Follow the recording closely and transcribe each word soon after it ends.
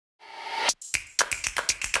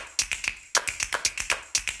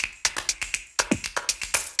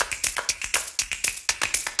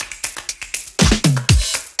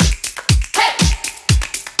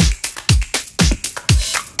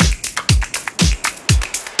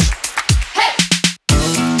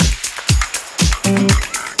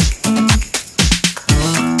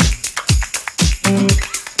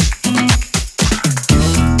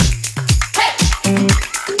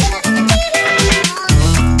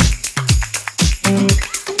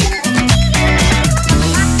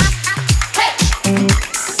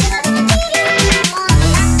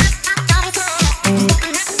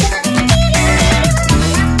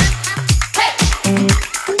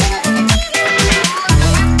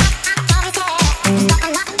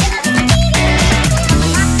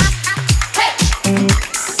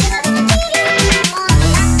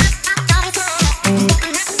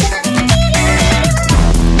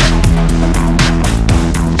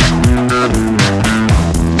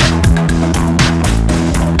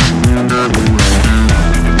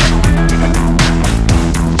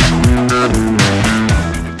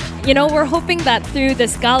You know, we're hoping that through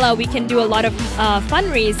this gala we can do a lot of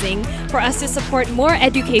fundraising for us to support more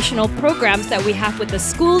educational programs that we have with the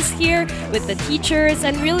schools here, with the teachers,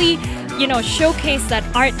 and really, you know, showcase that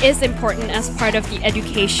art is important as part of the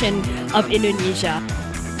education of Indonesia.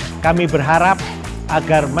 Kami berharap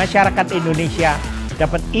agar masyarakat Indonesia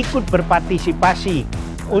dapat ikut berpartisipasi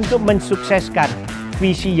untuk mensukseskan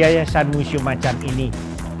visi Yayasan Museum MACAN ini.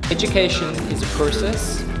 Education is a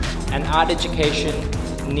process, and art education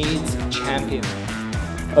needs champions.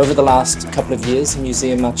 Over the last couple of years,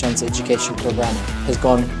 Museum MACAN's education program has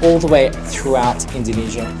gone all the way throughout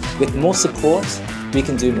Indonesia. With more support, we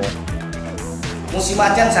can do more. Museum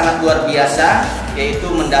MACAN sangat luar biasa, yaitu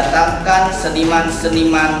mendatangkan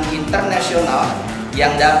seniman-seniman internasional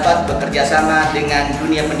yang dapat bekerja sama dengan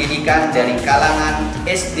dunia pendidikan dari kalangan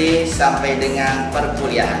SD sampai dengan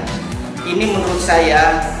perkuliahan. Ini menurut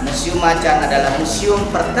saya, Museum MACAN adalah museum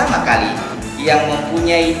pertama kali yang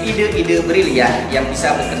mempunyai ide-ide brilian yang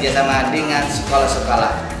bisa bekerja sama dengan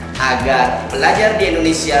sekolah-sekolah agar pelajar di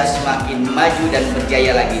Indonesia semakin maju dan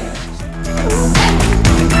berjaya lagi.